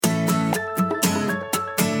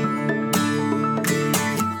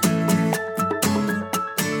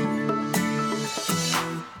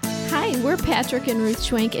Patrick and Ruth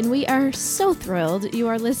Schwenk, and we are so thrilled you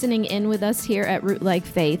are listening in with us here at Root Like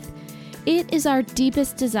Faith. It is our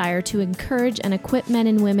deepest desire to encourage and equip men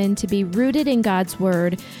and women to be rooted in God's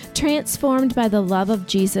Word, transformed by the love of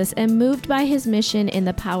Jesus, and moved by His mission in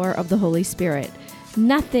the power of the Holy Spirit.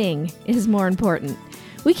 Nothing is more important.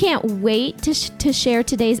 We can't wait to share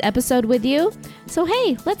today's episode with you. So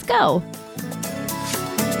hey, let's go.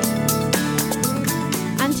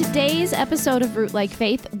 On today's episode of Root Like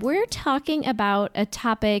Faith, we're talking about a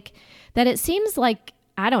topic that it seems like,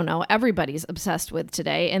 I don't know, everybody's obsessed with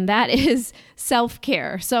today, and that is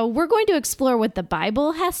self-care. So we're going to explore what the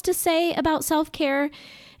Bible has to say about self-care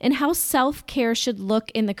and how self-care should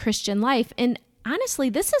look in the Christian life. And honestly,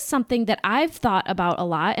 this is something that I've thought about a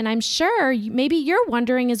lot, and I'm sure maybe you're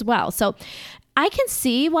wondering as well. So I can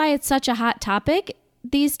see why it's such a hot topic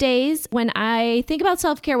these days. When I think about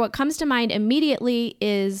self-care, what comes to mind immediately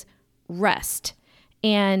is rest.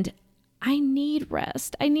 And I need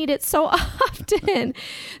rest. I need it so often.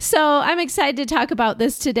 So I'm excited to talk about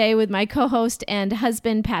this today with my co-host and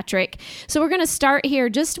husband, Patrick. So we're going to start here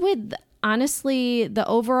just with honestly the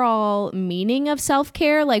overall meaning of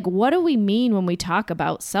self-care. Like, what do we mean when we talk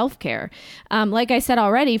about self-care? Like I said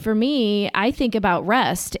already, for me, I think about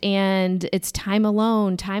rest, and it's time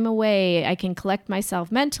alone, time away. I can collect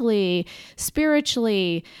myself mentally,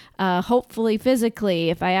 spiritually, hopefully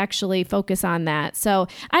physically, if I actually focus on that. So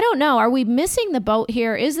I don't know. Are we missing the boat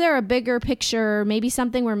here? Is there a bigger picture, maybe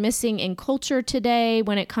something we're missing in culture today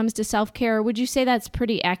when it comes to self-care? Would you say that's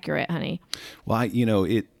pretty accurate, honey? Well,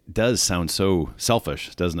 it does sound so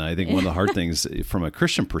selfish, doesn't it? I think one of the hard things from a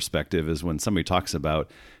Christian perspective is when somebody talks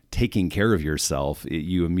about taking care of yourself,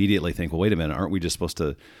 you immediately think, well, wait a minute, aren't we just supposed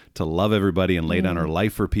to love everybody and lay down our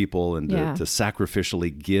life for people and to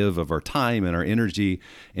sacrificially give of our time and our energy?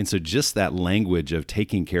 And so just that language of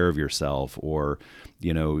taking care of yourself, or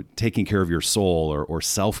taking care of your soul, or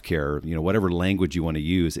self-care, whatever language you want to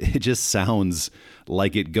use, it just sounds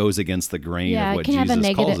like it goes against the grain of what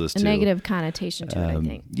Jesus calls us to. A negative connotation to it, I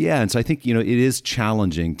think. Yeah, and so I think, it is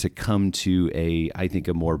challenging to come to a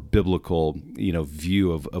more biblical,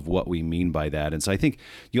 view of what we mean by that. And so I think,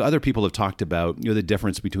 other people have talked about, the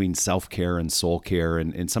difference between self-care and soul care,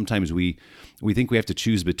 and sometimes we think we have to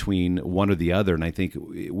choose between one or the other. And I think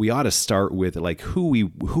we ought to start with like who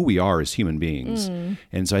we are as human beings.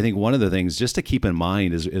 And so I think one of the things just to keep in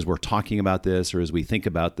mind as we're talking about this, or as we think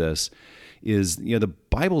about this, is the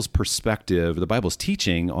Bible's perspective, the Bible's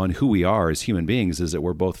teaching on who we are as human beings is that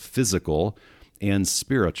we're both physical and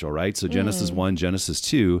spiritual, right? So Genesis 1, Genesis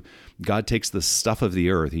 2, God takes the stuff of the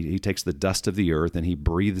earth, he takes the dust of the earth, and he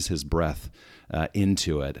breathes his breath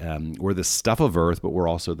into it. We're the stuff of earth, but we're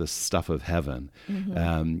also the stuff of heaven.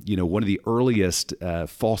 One of the earliest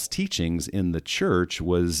false teachings in the church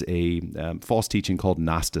was a false teaching called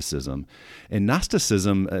Gnosticism. And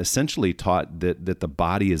Gnosticism essentially taught that the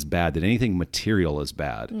body is bad, that anything material is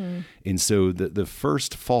bad. And so the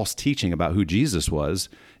first false teaching about who Jesus was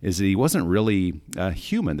is that he wasn't really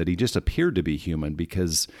human, that he just appeared to be human,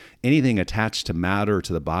 because anything attached to matter,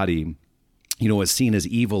 to the body, is seen as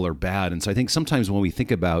evil or bad. And so I think sometimes when we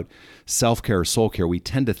think about self-care or soul care, we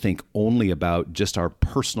tend to think only about just our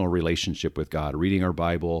personal relationship with God, reading our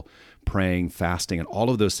Bible, praying, fasting, and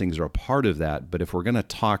all of those things are a part of that. But if we're going to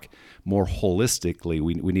talk more holistically,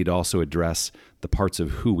 we need to also address the parts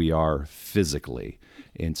of who we are physically.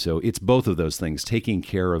 And so it's both of those things, taking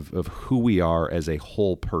care of who we are as a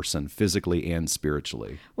whole person, physically and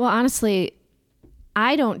spiritually. Well, honestly,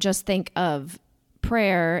 I don't just think of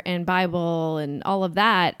prayer and Bible and all of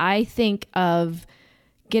that. I think of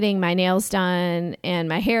getting my nails done and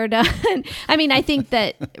my hair done. I mean, I think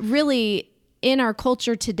that really in our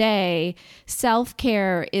culture today,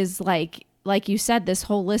 self-care is like you said, this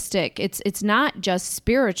holistic. It's not just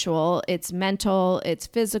spiritual, it's mental, it's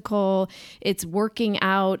physical, it's working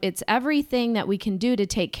out, it's everything that we can do to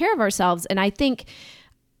take care of ourselves. And I think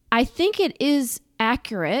it is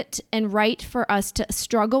accurate and right for us to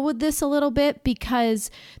struggle with this a little bit,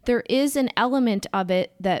 because there is an element of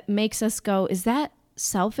it that makes us go, is that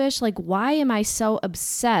selfish? Like, why am I so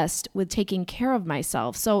obsessed with taking care of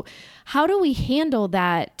myself? So how do we handle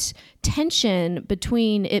that tension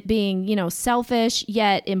between it being, selfish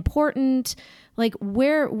yet important? Like,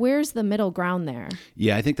 where's the middle ground there?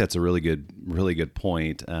 Yeah, I think that's a really good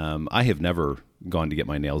point. I have never gone to get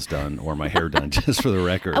my nails done or my hair done, just for the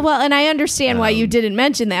record. Well, and I understand why you didn't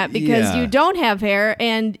mention that, because you don't have hair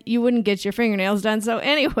and you wouldn't get your fingernails done. So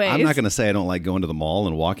anyways. I'm not going to say I don't like going to the mall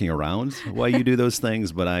and walking around while you do those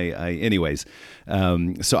things, but anyways.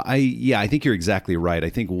 So I think you're exactly right. I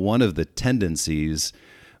think one of the tendencies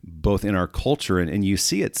both in our culture, and you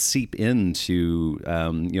see it seep into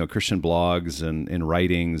Christian blogs and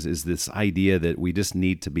writings, is this idea that we just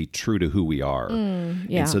need to be true to who we are.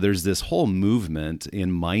 And so there's this whole movement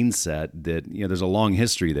in mindset that, there's a long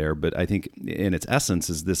history there, but I think in its essence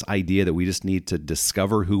is this idea that we just need to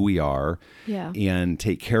discover who we are and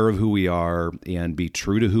take care of who we are and be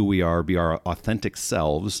true to who we are, be our authentic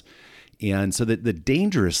selves. And so the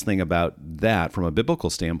dangerous thing about that from a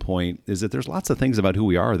biblical standpoint is that there's lots of things about who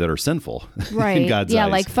we are that are sinful in God's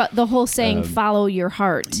eyes. Like the whole saying, follow your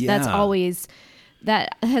heart. That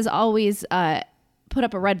has always put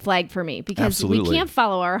up a red flag for me, because we can't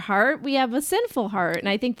follow our heart. We have a sinful heart. And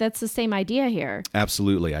I think that's the same idea here.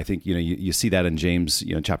 Absolutely. I think, you see that in James,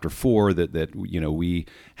 chapter 4, that we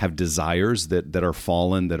have desires that are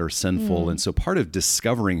fallen, that are sinful. And so part of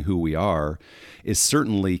discovering who we are is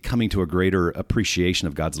certainly coming to a greater appreciation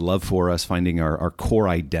of God's love for us, finding our core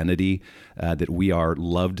identity, that we are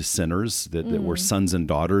loved sinners, that we're sons and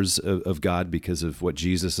daughters of God because of what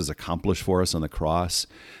Jesus has accomplished for us on the cross.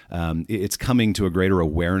 It's coming to a greater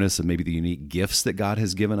awareness of maybe the unique gifts that God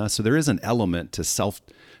has given us. So there is an element to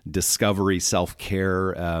self-discovery,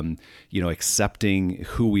 self-care, accepting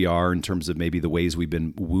who we are in terms of maybe the ways we've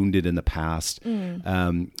been wounded in the past.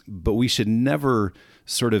 But we should never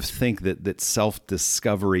sort of think that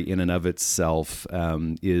self-discovery in and of itself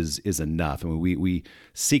is enough. I mean, we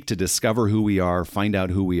seek to discover who we are, find out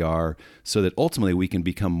who we are, so that ultimately we can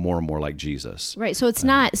become more and more like Jesus. Right. So it's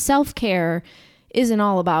not self-care isn't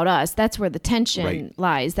all about us. That's where the tension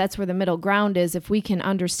lies. That's where the middle ground is. If we can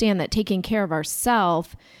understand that taking care of ourselves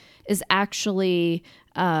is actually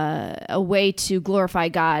a way to glorify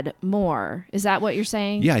God more. Is that what you're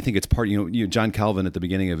saying? Yeah, I think it's part. John Calvin at the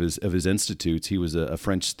beginning of his institutes, he was a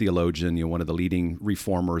French theologian, one of the leading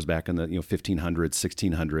reformers back in the 1500s,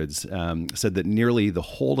 1600s, said that nearly the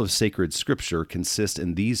whole of sacred Scripture consists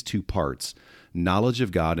in these two parts: knowledge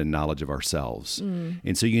of God and knowledge of ourselves.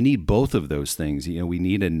 And so you need both of those things. We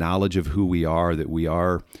need a knowledge of who we are, that we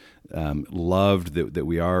are loved, that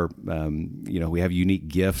we are, we have unique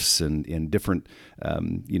gifts and different,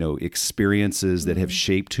 experiences that have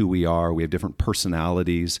shaped who we are. We have different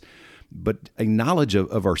personalities. But a knowledge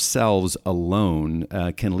of ourselves alone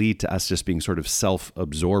can lead to us just being sort of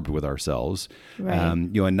self-absorbed with ourselves. Right.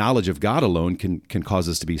 A knowledge of God alone can cause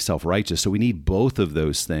us to be self-righteous. So we need both of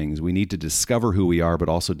those things. We need to discover who we are, but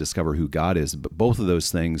also discover who God is. But both of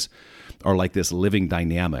those things are like this living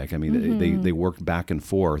dynamic. I mean, they work back and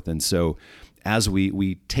forth. And so as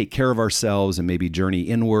we take care of ourselves and maybe journey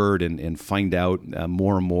inward and find out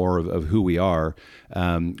more and more of who we are,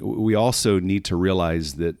 we also need to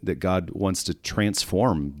realize that God wants to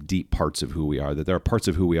transform deep parts of who we are, that there are parts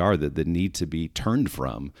of who we are that need to be turned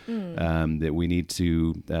from, that we need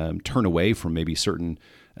to turn away from maybe certain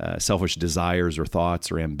selfish desires or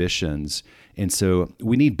thoughts or ambitions. And so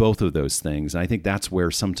we need both of those things. And I think that's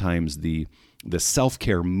where sometimes the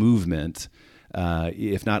self-care movement,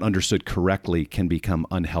 if not understood correctly, can become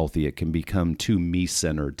unhealthy. It can become too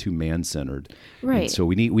me-centered, too man-centered. Right. And so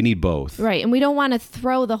we need both. Right. And we don't want to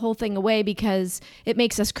throw the whole thing away because it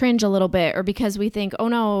makes us cringe a little bit, or because we think, oh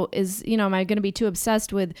no, am I going to be too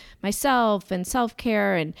obsessed with myself and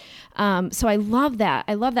self-care? And so I love that.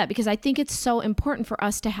 I love that because I think it's so important for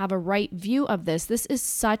us to have a right view of this. This is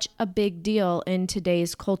such a big deal in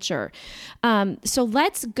today's culture. So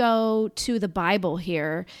let's go to the Bible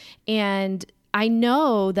here. And I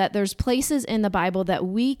know that there's places in the Bible that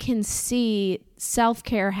we can see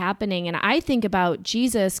self-care happening. And I think about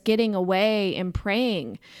Jesus getting away and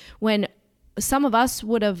praying when some of us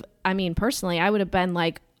would have, personally, I would have been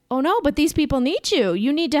like, oh no, but these people need you.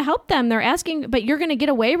 You need to help them. They're asking, but you're going to get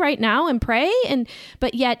away right now and pray.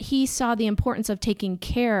 But yet he saw the importance of taking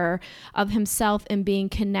care of himself and being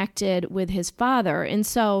connected with his Father. And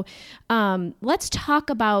so let's talk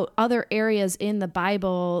about other areas in the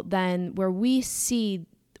Bible then where we see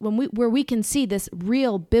where we can see this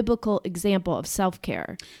real biblical example of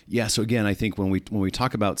self-care. Yeah. So again, I think when we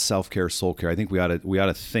talk about self-care, soul care, I think we ought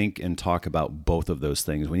to think and talk about both of those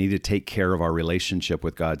things. We need to take care of our relationship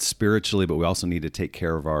with God spiritually, but we also need to take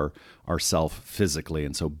care of ourself physically.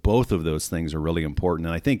 And so both of those things are really important.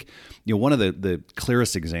 And I think, one of the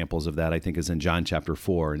clearest examples of that, I think, is in John chapter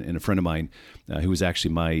 4. And a friend of mine who was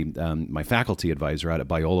actually my faculty advisor out at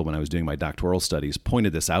Biola when I was doing my doctoral studies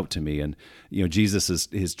pointed this out to me. And, Jesus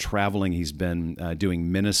is traveling. He's been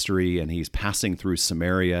doing ministry, and he's passing through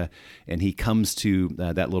Samaria, and he comes to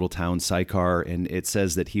that little town, Sychar, and it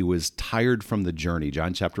says that he was tired from the journey,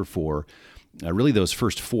 John chapter 4, really those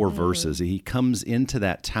first 4 verses. He comes into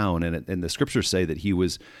that town, and the scriptures say that he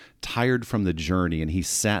was tired from the journey, and he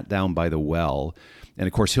sat down by the well. And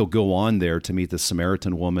of course, he'll go on there to meet the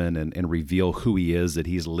Samaritan woman and reveal who he is, that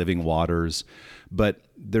he's living waters. But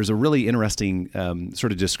there's a really interesting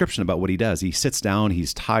sort of description about what he does. He sits down,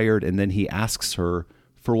 he's tired, and then he asks her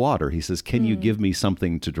for water. He says, "Can you give me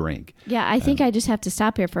something to drink?" Yeah, I think I just have to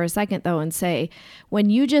stop here for a second, though, and say,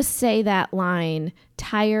 when you just say that line,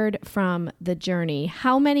 tired from the journey,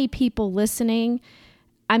 how many people listening,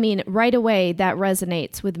 I mean, right away, that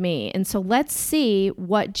resonates with me. And so let's see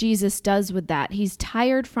what Jesus does with that. He's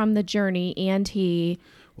tired from the journey, and he...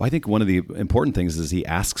 Well, I think one of the important things is he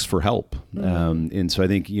asks for help. And so I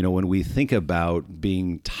think, when we think about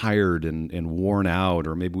being tired and worn out,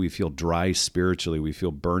 or maybe we feel dry spiritually, we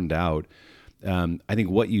feel burned out, I think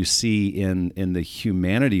what you see in the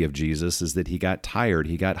humanity of Jesus is that he got tired,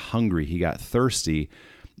 he got hungry, he got thirsty,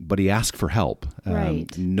 but he asked for help. Right.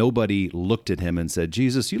 Nobody looked at him and said,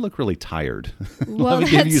 "Jesus, you look really tired. Well, Let me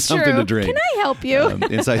give you something to drink." Can I help you?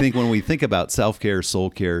 And so I think when we think about self-care, soul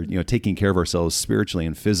care, taking care of ourselves spiritually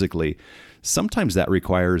and physically, sometimes that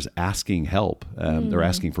requires asking help or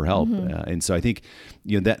asking for help. And so I think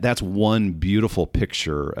that's one beautiful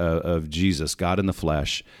picture of Jesus, God in the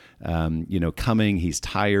flesh, coming. He's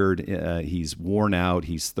tired, he's worn out,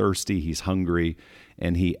 he's thirsty, he's hungry,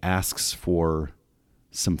 and he asks for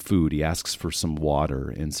some food. He asks for some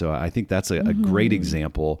water. And so I think that's a great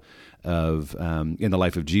example of, in the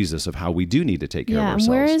life of Jesus, of how we do need to take care of ourselves.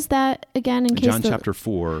 Where is that again? In case John chapter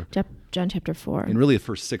 4. John chapter 4. And really the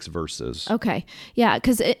first 6 verses. Okay. Yeah,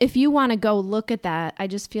 because if you want to go look at that, I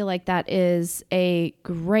just feel like that is a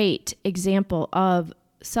great example of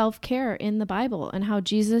self-care in the Bible and how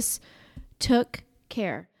Jesus took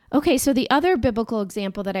care. Okay, so the other biblical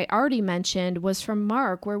example that I already mentioned was from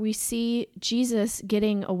Mark, where we see Jesus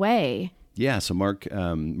getting away. Yeah, so Mark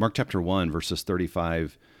chapter 1, verses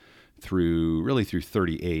 35 through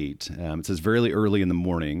 38. It says, "Very early in the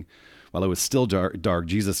morning, while it was still dark,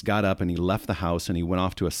 Jesus got up and he left the house and he went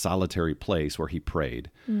off to a solitary place where he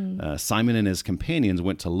prayed. Simon and his companions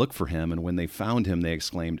went to look for him, and when they found him, they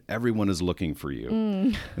exclaimed, 'Everyone is looking for you.'"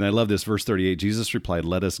 And I love this, verse 38. Jesus replied,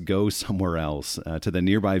 "Let us go somewhere else, to the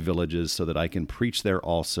nearby villages, so that I can preach there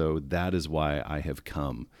also. That is why I have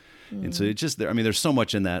come." And so it's just there. I mean, there's so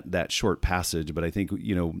much in that short passage, but I think,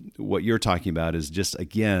 what you're talking about is just,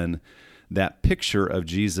 again, that picture of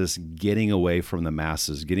Jesus getting away from the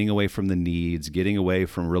masses, getting away from the needs, getting away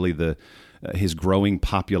from really his growing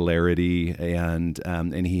popularity,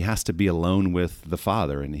 and he has to be alone with the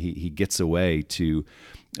Father, and he gets away to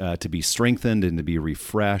be strengthened and to be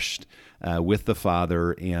refreshed with the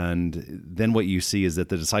Father. And then what you see is that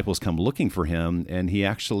the disciples come looking for him, and he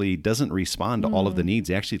actually doesn't respond to all of the needs.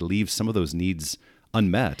 He actually leaves some of those needs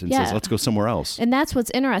unmet and says, "Let's go somewhere else." And that's what's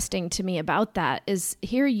interesting to me about that is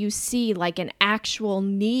here you see like an actual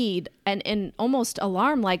need and almost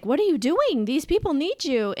alarm, like, "What are you doing? These people need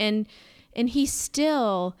you." And he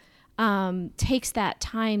still takes that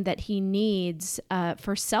time that he needs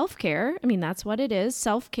for self-care. I mean, that's what it is,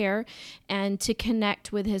 self-care, and to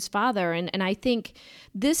connect with his Father. And I think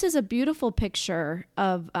this is a beautiful picture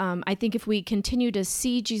of, I think if we continue to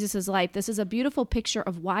see Jesus's life, this is a beautiful picture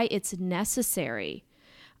of why it's necessary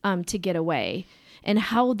to get away and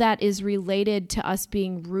how that is related to us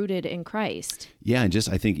being rooted in Christ. Yeah, and just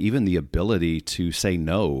I think even the ability to say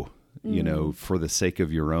no, for the sake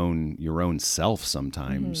of your own self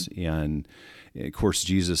sometimes. And of course,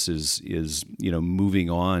 Jesus is moving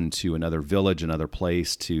on to another village, another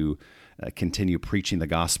place to continue preaching the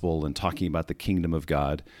gospel and talking about the kingdom of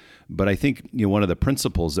God. But I think one of the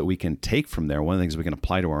principles that we can take from there, one of the things we can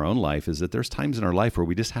apply to our own life, is that there's times in our life where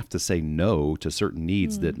we just have to say no to certain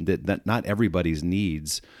needs that not everybody's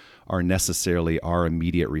needs are necessarily our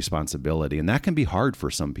immediate responsibility. And that can be hard for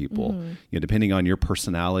some people, depending on your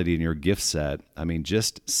personality and your gift set. I mean,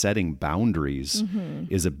 just setting boundaries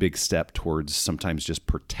is a big step towards sometimes just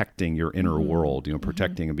protecting your inner world,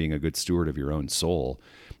 protecting and being a good steward of your own soul.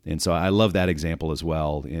 And so I love that example as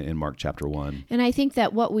well in Mark chapter 1. And I think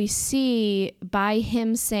that what we see by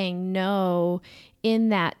him saying no in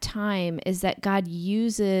that time is that God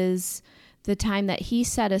uses the time that he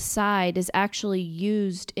set aside is actually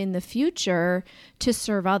used in the future to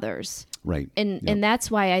serve others. Right. And that's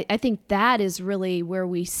why I think that is really where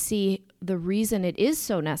we see the reason it is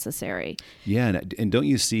so necessary. Yeah. And don't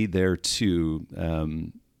you see there too,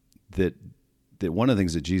 that one of the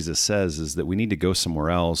things that Jesus says is that we need to go somewhere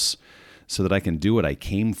else so that I can do what I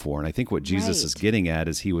came for. And I think what Jesus is Right. getting at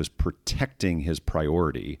is he was protecting his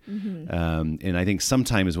priority. And I think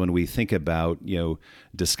sometimes when we think about,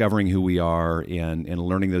 discovering who we are and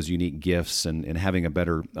learning those unique gifts and having a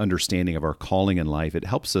better understanding of our calling in life, it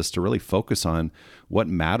helps us to really focus on what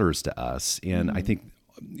matters to us. And I think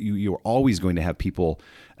you're always going to have people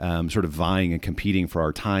sort of vying and competing for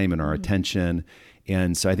our time and our attention.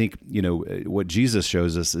 And so I think, what Jesus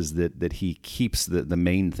shows us is that he keeps the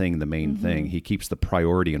main thing the main thing. He keeps the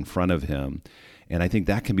priority in front of him. And I think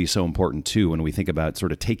that can be so important too when we think about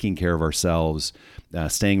sort of taking care of ourselves,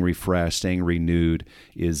 staying refreshed, staying renewed,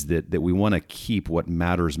 is that we want to keep what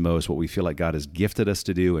matters most, what we feel like God has gifted us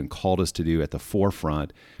to do and called us to do at the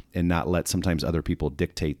forefront, and not let sometimes other people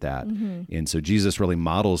dictate that. And so Jesus really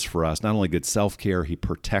models for us not only good self-care, he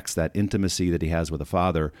protects that intimacy that he has with the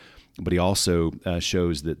Father, but he also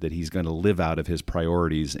shows that he's going to live out of his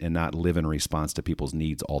priorities and not live in response to people's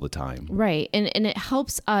needs all the time. Right. And it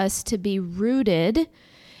helps us to be rooted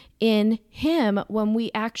in him when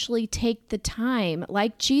we actually take the time,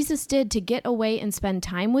 like Jesus did, to get away and spend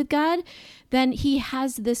time with God. Then he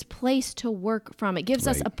has this place to work from. It gives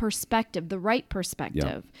us Right. a perspective, the right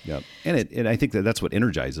perspective. Yeah. And I think that's what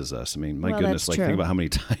energizes us. I mean, my Well, goodness, that's think true. about how many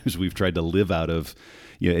times we've tried to live out of,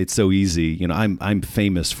 it's so easy. I'm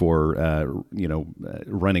famous for,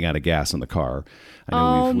 running out of gas in the car. I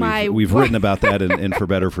know Oh, my we've word. written about that in For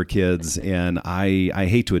Better for Kids. And I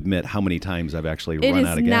hate to admit how many times I've actually It run is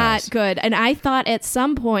out of not gas. good. And I thought at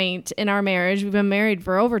some point in our marriage, we've been married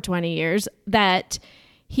for over 20 years, that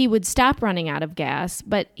he would stop running out of gas,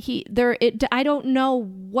 but I don't know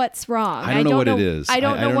what's wrong. I don't know what it is. I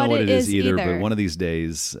don't know what it is either. But one of these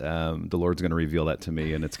days, the Lord's going to reveal that to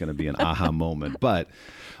me, and it's going to be an aha moment. But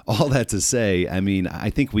all that to say, I mean, I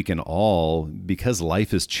think we can all, because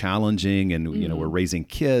life is challenging, and we're raising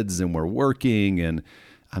kids and we're working, and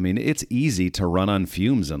I mean, it's easy to run on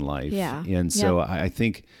fumes in life. Yeah. And so Yep. I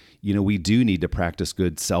think, we do need to practice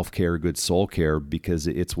good self-care, good soul care, because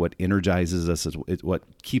it's what energizes us. It's what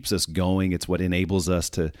keeps us going. It's what enables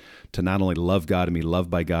us to not only love God and be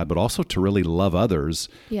loved by God, but also to really love others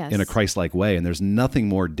Yes. in a Christ-like way. And there's nothing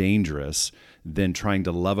more dangerous than trying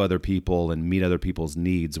to love other people and meet other people's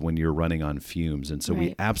needs when you're running on fumes. And so we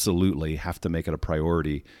Right. absolutely have to make it a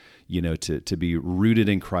priority, to be rooted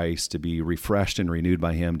in Christ, to be refreshed and renewed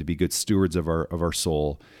by him, to be good stewards of our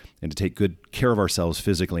soul, and to take good care of ourselves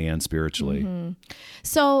physically and spiritually.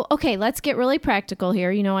 So, okay, let's get really practical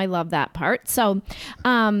here. I love that part. So,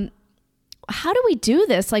 how do we do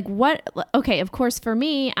this? Like what? Okay, of course, for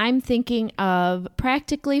me, I'm thinking of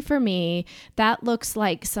practically for me, that looks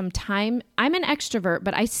like some time. I'm an extrovert,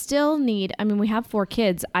 but I still need, we have 4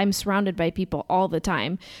 kids. I'm surrounded by people all the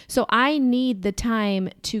time. So I need the time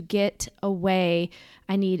to get away.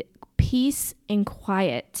 I need peace and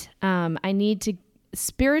quiet. I need to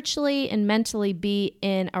spiritually and mentally be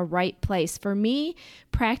in a right place. For me,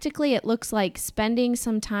 practically, it looks like spending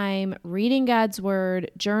some time reading God's word,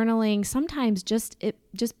 journaling, sometimes just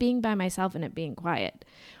being by myself and it being quiet.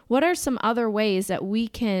 What are some other ways that we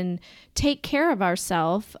can take care of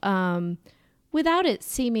ourselves without it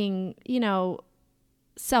seeming,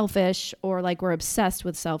 selfish or like we're obsessed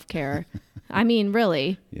with self-care?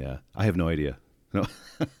 Really. Yeah, I have no idea. No,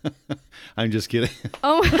 I'm just kidding.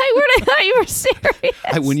 Oh my word, I thought you were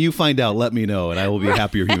serious. When you find out, let me know, and I will be a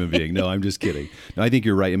happier human being. No, I'm just kidding. No, I think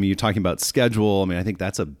you're right. You're talking about schedule. I think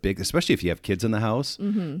that's a big, especially if you have kids in the house,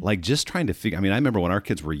 like just trying to figure, I remember when our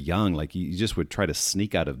kids were young, like you just would try to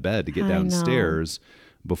sneak out of bed to get I know. downstairs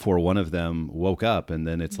before one of them woke up. And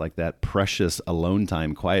then it's like that precious alone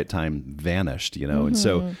time, quiet time vanished, And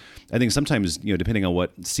so I think sometimes, depending on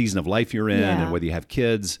what season of life you're in Yeah. and whether you have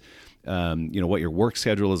kids, what your work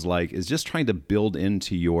schedule is like, is just trying to build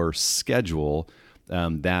into your schedule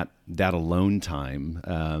that alone time,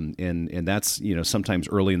 and that's sometimes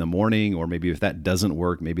early in the morning, or maybe if that doesn't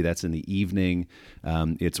work, maybe that's in the evening.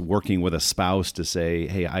 It's working with a spouse to say,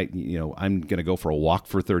 hey, I'm going to go for a walk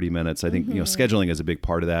for 30 minutes. I think scheduling is a big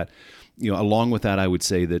part of that. Along with that, I would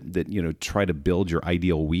say that try to build your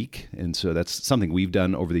ideal week, and so that's something we've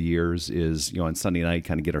done over the years. Is on Sunday night,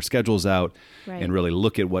 kind of get our schedules out Right. and really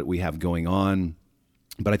look at what we have going on.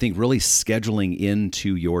 But I think really scheduling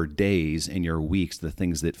into your days and your weeks the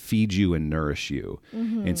things that feed you and nourish you.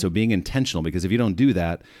 And so being intentional, because if you don't do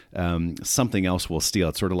that, something else will steal.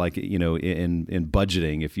 It's sort of like, in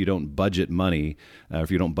budgeting, if you don't budget money,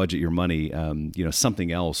 if you don't budget your money,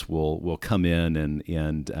 something else will come in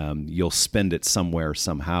and you'll spend it somewhere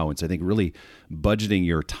somehow. And so I think really budgeting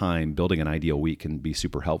your time, building an ideal week can be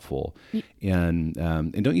super helpful. And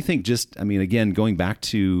don't you think again, going back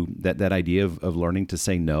to that idea of learning to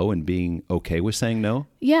say no and being okay with saying no?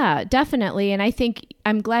 Yeah, definitely. And I think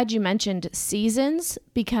I'm glad you mentioned seasons,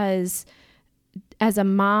 because as a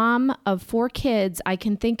mom of 4 kids, I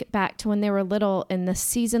can think back to when they were little and the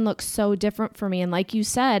season looked so different for me. And like you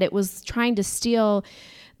said, it was trying to steal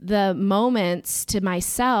the moments to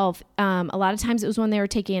myself. A lot of times it was when they were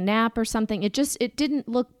taking a nap or something. It didn't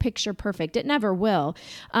look picture perfect. It never will.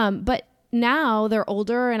 But now they're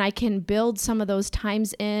older and I can build some of those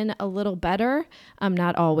times in a little better.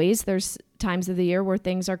 Not always. There's times of the year where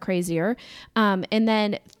things are crazier. And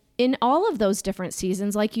then in all of those different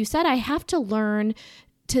seasons, like you said, I have to learn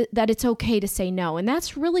that it's okay to say no. And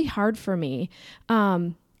that's really hard for me.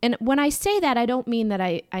 And when I say that, I don't mean that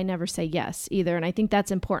I never say yes either. And I think that's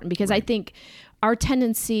important, because I think our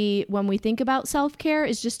tendency when we think about self-care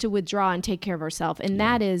is just to withdraw and take care of ourselves. And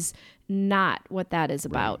that is not what that is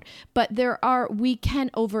about. But we can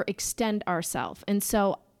overextend ourselves. And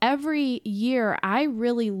so every year, I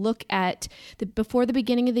really look at before the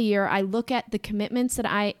beginning of the year, I look at the commitments that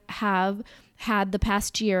I have had the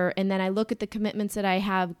past year, and then I look at the commitments that I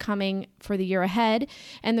have coming for the year ahead,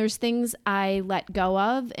 and there's things I let go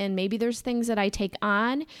of, and maybe there's things that I take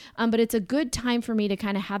on, but it's a good time for me to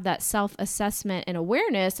kind of have that self-assessment and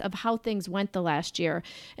awareness of how things went the last year.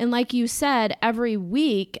 And like you said, every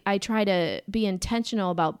week I try to be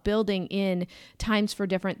intentional about building in times for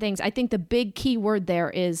different things. I think the big key word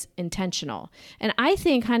there is intentional. And I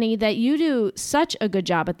think, honey, that you do such a good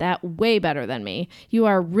job at that, way better than me. You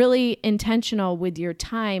are really intentional with your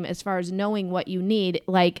time as far as knowing what you need.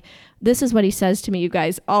 Like, this is what he says to me, you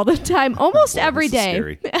guys, all the time, almost every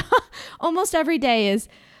day. Almost every day is,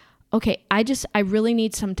 okay, I really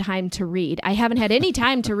need some time to read. I haven't had any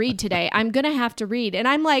time to read today. I'm going to have to read. And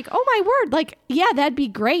I'm like, oh my word, like, yeah, that'd be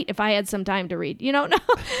great if I had some time to read, No.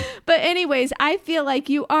 But anyways, I feel like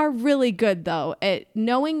you are really good though at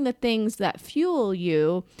knowing the things that fuel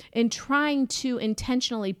you and trying to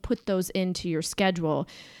intentionally put those into your schedule.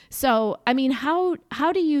 So, I mean, how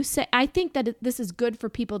do you say, I think that this is good for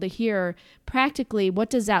people to hear practically. What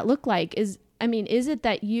does that look like? Is it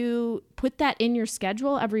that you put that in your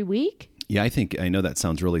schedule every week? Yeah, I know that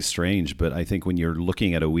sounds really strange, but I think when you're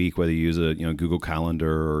looking at a week, whether you use a Google Calendar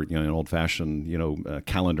or an old-fashioned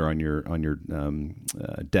calendar on your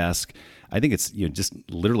desk, I think it's just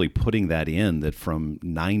literally putting that in, that from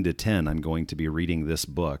 9 to 10 I'm going to be reading this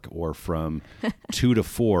book, or from 2 to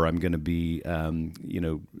 4 I'm going to be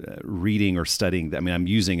reading or studying. I mean, I'm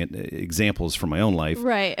using examples from my own life,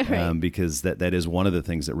 right. Because that is one of the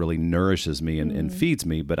things that really nourishes me and feeds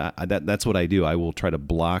me. But that's what I do. I will try to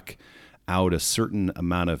block out a certain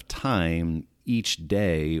amount of time each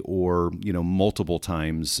day, or multiple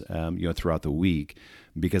times throughout the week,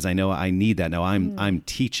 because I know I need that. Now I'm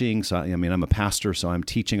teaching, so I'm a pastor, so I'm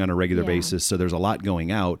teaching on a regular basis. So there's a lot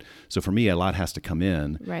going out. So for me, a lot has to come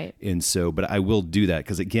in. Right. And so, but I will do that,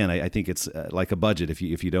 because again, I think it's like a budget. If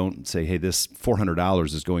you don't say, hey, this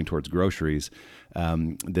 $400 is going towards groceries,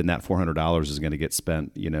 then that $400 is going to get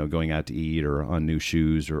spent, going out to eat or on new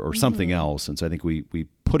shoes or something else. And so I think we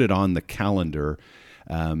put it on the calendar,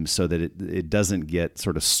 so that it doesn't get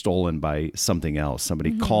sort of stolen by something else.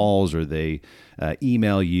 Somebody calls, or they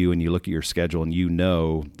email you, and you look at your schedule and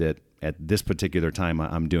that at this particular time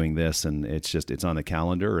I'm doing this, and it's on the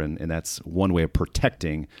calendar, and that's one way of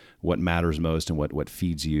protecting what matters most and what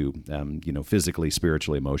feeds you, physically,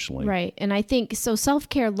 spiritually, emotionally. Right. And I think so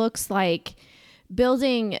self-care looks like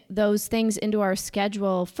building those things into our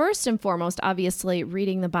schedule. First and foremost, obviously,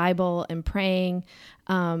 reading the Bible and praying.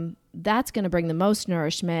 That's going to bring the most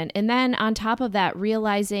nourishment. And then on top of that,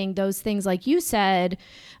 realizing those things, like you said,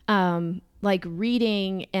 like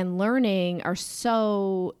reading and learning are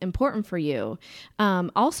so important for you.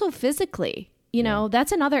 Also physically.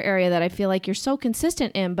 That's another area that I feel like you're so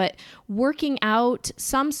consistent in, but working out,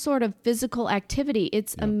 some sort of physical activity,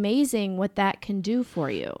 it's amazing what that can do for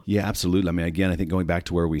you. Yeah, absolutely. I mean, again, I think going back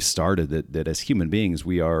to where we started, that as human beings,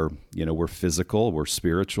 we are, we're physical, we're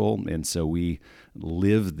spiritual. And so we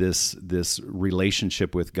live this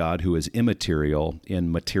relationship with God, who is immaterial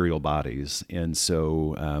in material bodies. And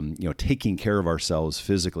so, taking care of ourselves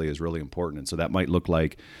physically is really important. And so that might look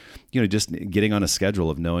like, just getting on a schedule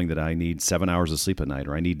of knowing that I need 7 hours of sleep a night,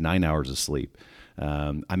 or I need 9 hours of sleep.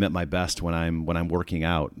 I'm at my best when I'm working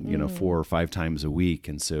out, 4 or 5 times a week.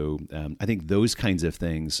 And so I think those kinds of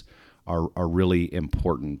things are really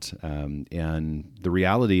important. And the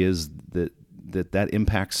reality is that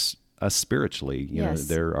impacts us spiritually. Yes.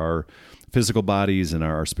 There are physical bodies and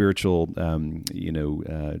our spiritual,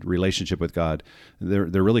 relationship with God.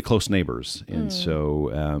 They're really close neighbors, and so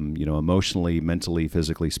emotionally, mentally,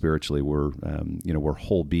 physically, spiritually, we're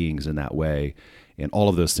whole beings in that way. And all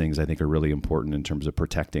of those things I think are really important in terms of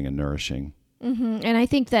protecting and nourishing. Mm-hmm. And I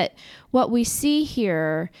think that what we see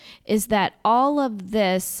here is that all of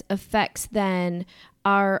this affects then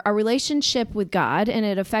our relationship with God, and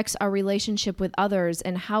it affects our relationship with others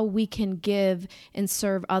and how we can give and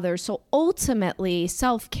serve others. So ultimately,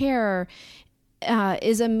 self-care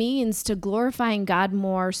is a means to glorifying God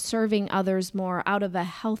more, serving others more out of a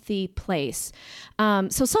healthy place. So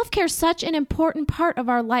self-care is such an important part of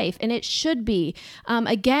our life, and it should be.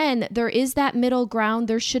 Again, there is that middle ground.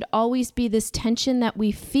 There should always be this tension that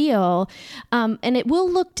we feel, and it will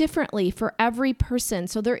look differently for every person.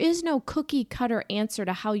 So there is no cookie cutter answer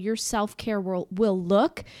to how your self-care will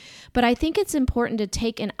look, but I think it's important to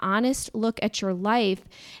take an honest look at your life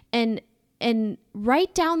and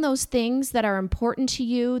write down those things that are important to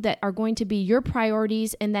you, that are going to be your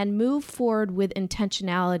priorities, and then move forward with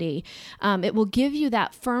intentionality. It will give you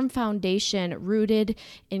that firm foundation rooted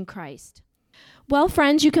in Christ. Well,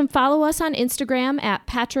 friends, you can follow us on Instagram at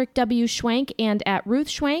Patrick W. Schwenk and at Ruth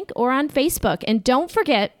Schwenk, or on Facebook. And don't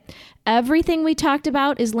forget, everything we talked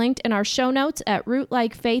about is linked in our show notes at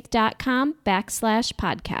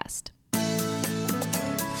rootlikfaith.com/podcast.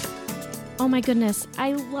 Oh my goodness,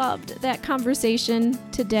 I loved that conversation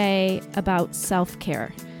today about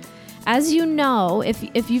self-care. As you know,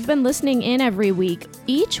 if you've been listening in every week,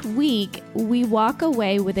 each week we walk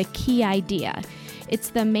away with a key idea. It's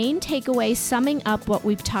the main takeaway summing up what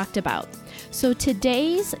we've talked about. So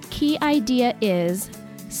today's key idea is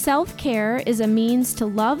self-care is a means to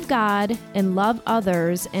love God and love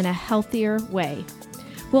others in a healthier way.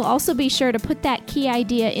 We'll also be sure to put that key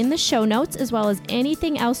idea in the show notes, as well as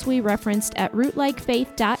anything else we referenced at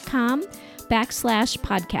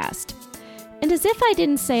rootlikfaith.com/podcast. And as if I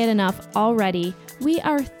didn't say it enough already, we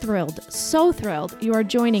are thrilled, so thrilled you are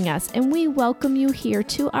joining us, and we welcome you here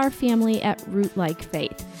to our family at Root Like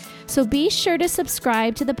Faith. So be sure to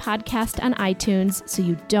subscribe to the podcast on iTunes so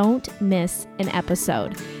you don't miss an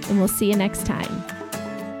episode. And we'll see you next time.